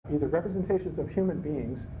either representations of human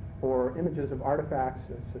beings or images of artifacts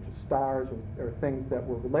such as stars or things that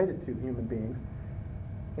were related to human beings.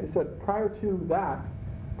 He said prior to that,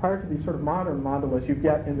 prior to these sort of modern mandalas, you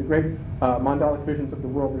get in the great mandalic visions of the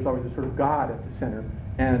world, there's always a sort of God at the center.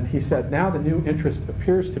 And he said now the new interest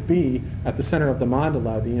appears to be at the center of the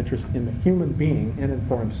mandala, the interest in the human being in and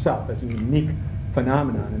for himself as a unique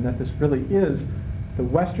phenomenon, and that this really is the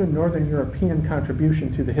Western Northern European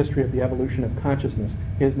contribution to the history of the evolution of consciousness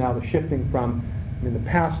is now the shifting from, in the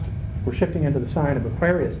past, we're shifting into the sign of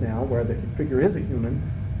Aquarius now, where the figure is a human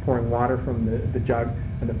pouring water from the jug,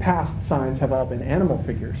 and the past signs have all been animal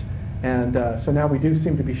figures. And so now we do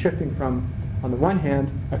seem to be shifting from, on the one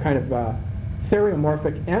hand, a kind of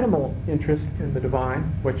theriomorphic animal interest in the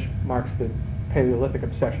divine, which marks the Paleolithic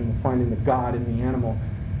obsession with finding the God in the animal,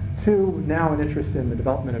 to now an interest in the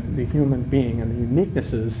development of the human being and the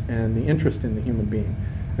uniquenesses and the interest in the human being.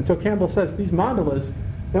 And so Campbell says these mandalas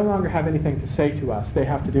no longer have anything to say to us. They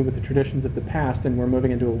have to do with the traditions of the past, and we're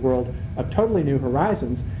moving into a world of totally new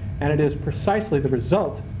horizons, and it is precisely the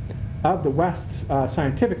result of the West's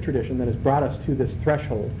scientific tradition that has brought us to this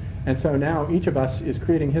threshold. And so now each of us is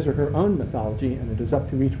creating his or her own mythology, and it is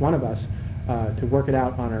up to each one of us to work it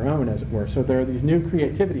out on our own, as it were. So there are these new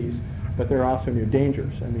creativities, but there are also new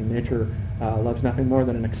dangers. I mean, nature loves nothing more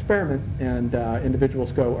than an experiment, and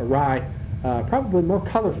individuals go awry probably more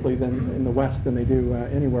colorfully than in the West than they do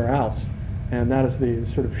anywhere else. And that is the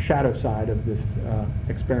sort of shadow side of this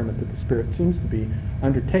experiment that the Spirit seems to be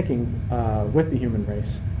undertaking with the human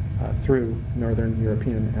race through Northern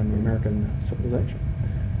European and the American civilization.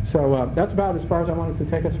 So that's about as far as I wanted to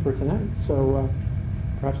take us for tonight. So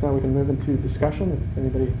perhaps now we can move into discussion if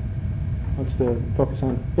anybody wants to focus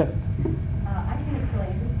on. Yes? I think it's really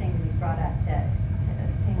interesting that you brought up that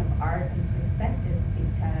thing of art and perspective,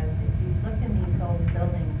 because if you look in these old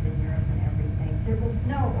buildings in Europe and everything, there was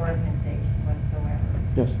no organization whatsoever.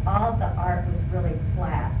 Yes. All the art was really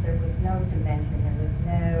flat. There was no dimension. There was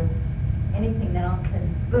no anything. Then all of a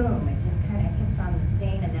sudden, boom, it just kind of hits on the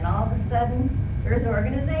scene, and then all of a sudden, there's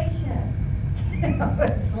organization. You know,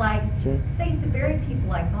 it's like, sure. They used to bury people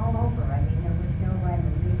like all over. I mean, there was no rhyme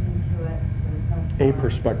or reason to it. There was no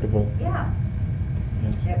Perspectival. Yeah.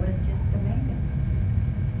 Yes. It was just amazing.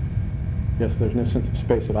 Yes, there's no sense of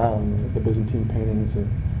space at all in the Byzantine paintings.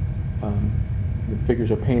 The figures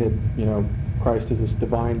are painted, you know, Christ is this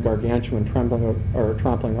divine gargantuan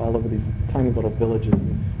trampling all over these tiny little villages.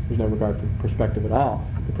 And there's no regard for perspective at all.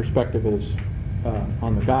 The perspective is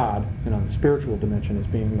on the God and on the spiritual dimension as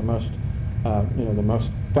being the most, the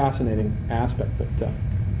most fascinating aspect. But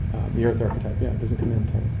the Earth archetype, it doesn't come in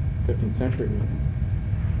until 15th century. Really.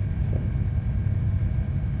 So.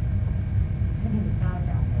 I didn't even thought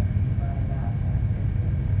about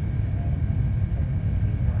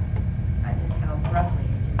that, just how abruptly it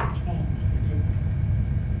just changed.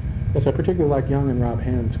 Yes, I particularly like Young and Rob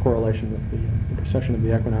Hand's correlation with the precession of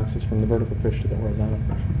the equinoxes from the vertical fish to the horizontal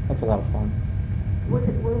fish. That's a lot of fun. Where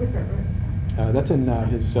was that written? That's in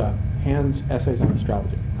his Hand's Essays on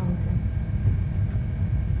Astrology. Oh, okay.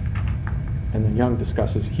 And then Young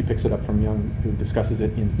he picks it up from Young, who discusses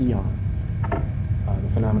it in Eon, the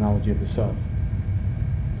phenomenology of the self.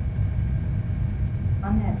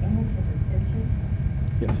 On that image of the fishes,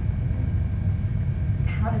 Yes.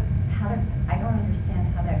 how does I don't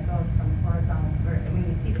understand how that goes from horizontal to vertical. When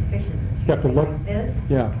you see the fishes, it's You have to look. like this.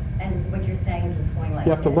 Yeah. And what you're saying is it's going like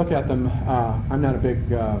You have to this. look at them. I'm not a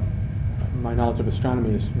big. My knowledge of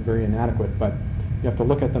astronomy is very inadequate, but you have to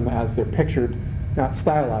look at them as they're pictured, not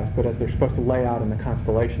stylized, but as they're supposed to lay out in the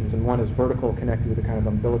constellations. And one is vertical, connected with a kind of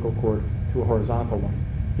umbilical cord to a horizontal one.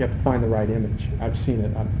 You have to find the right image. I've seen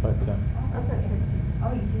it, but.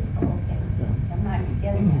 Oh, you do? Oh, okay. Yeah. I'm not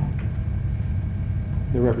getting that.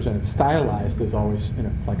 They're represented stylized as always,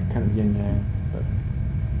 like a kind of yin yang, but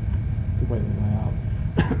the way they lay out.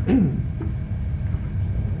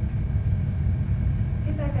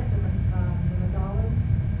 Get back at the mandalas.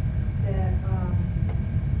 That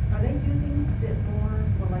are they using it more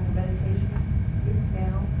for like a meditation use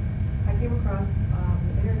now? I came across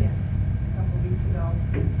the internet a couple of weeks ago.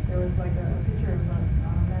 There was like a picture of a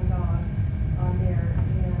mandala on there,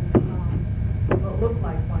 and what looked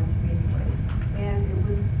like one to me anyway. And it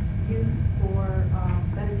was used for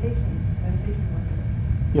meditation work.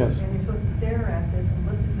 Yes. And you're supposed to stare at this and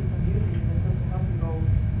listen to some music, and it's supposed to help you go.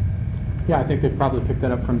 Yeah, I think they probably picked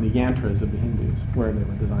that up from the yantras of the Hindus, where they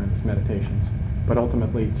were designed as meditations. But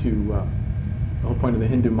ultimately, the whole point of the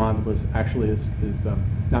Hindu mandalas actually is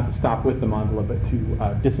not to stop with the mandala, but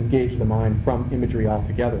to disengage the mind from imagery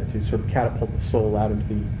altogether, to sort of catapult the soul out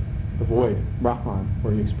into the void, Brahman,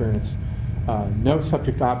 where you experience no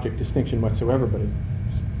subject-object distinction whatsoever, but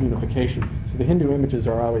unification. So the Hindu images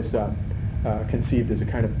are always conceived as a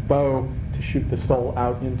kind of bow to shoot the soul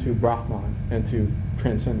out into Brahman and to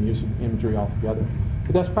transcend the use of imagery altogether.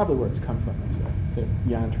 But that's probably where it's come from, is the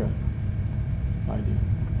yantra idea.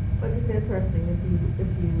 But it's interesting, if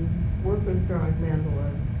you work with drawing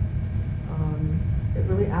mandalas, it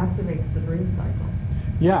really activates the dream cycle.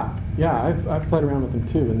 Yeah, I've played around with them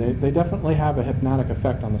too, and they definitely have a hypnotic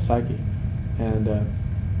effect on the psyche. And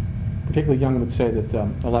particularly Jung would say that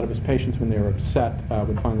a lot of his patients, when they were upset,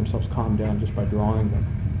 would find themselves calmed down just by drawing them.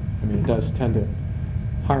 I mean, it does tend to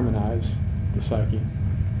harmonize the psyche.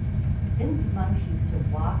 Didn't monks used to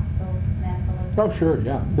walk those mandalas? Oh, sure,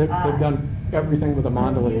 yeah. They've done everything with a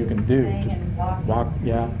mandala you can do. Just walk,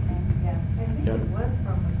 yeah. I think Yep. it was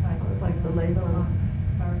from the cycle. It was like the label.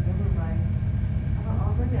 If I remember right.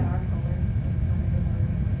 I'll bring that article in.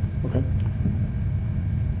 Okay.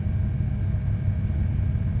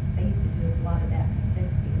 They used to do a lot of that in the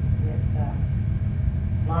 60s with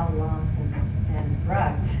lava lamps and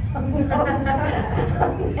drugs.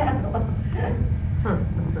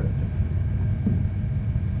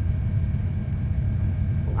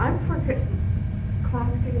 I'm for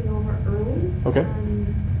class getting over early. Okay.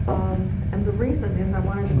 And the reason is I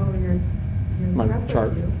wanted to go to your My prep chart.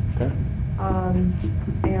 review. Okay.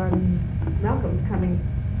 And Malcolm's coming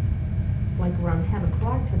like around 10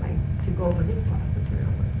 o'clock tonight to go over his class material.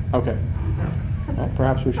 Okay. Well,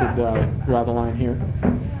 perhaps we should draw the line here.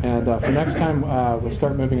 And for next time, we'll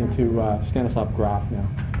start moving into Stanislav Grof now.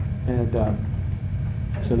 And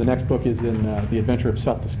so the next book is in The Adventure of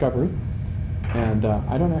Self-Discovery. And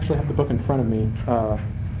I don't actually have the book in front of me,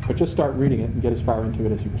 but just start reading it and get as far into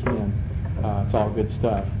it as you can. It's all good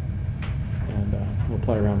stuff. And we'll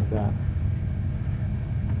play around with that.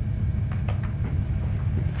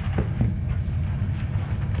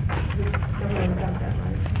 Everyone got that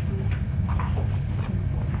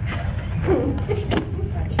right.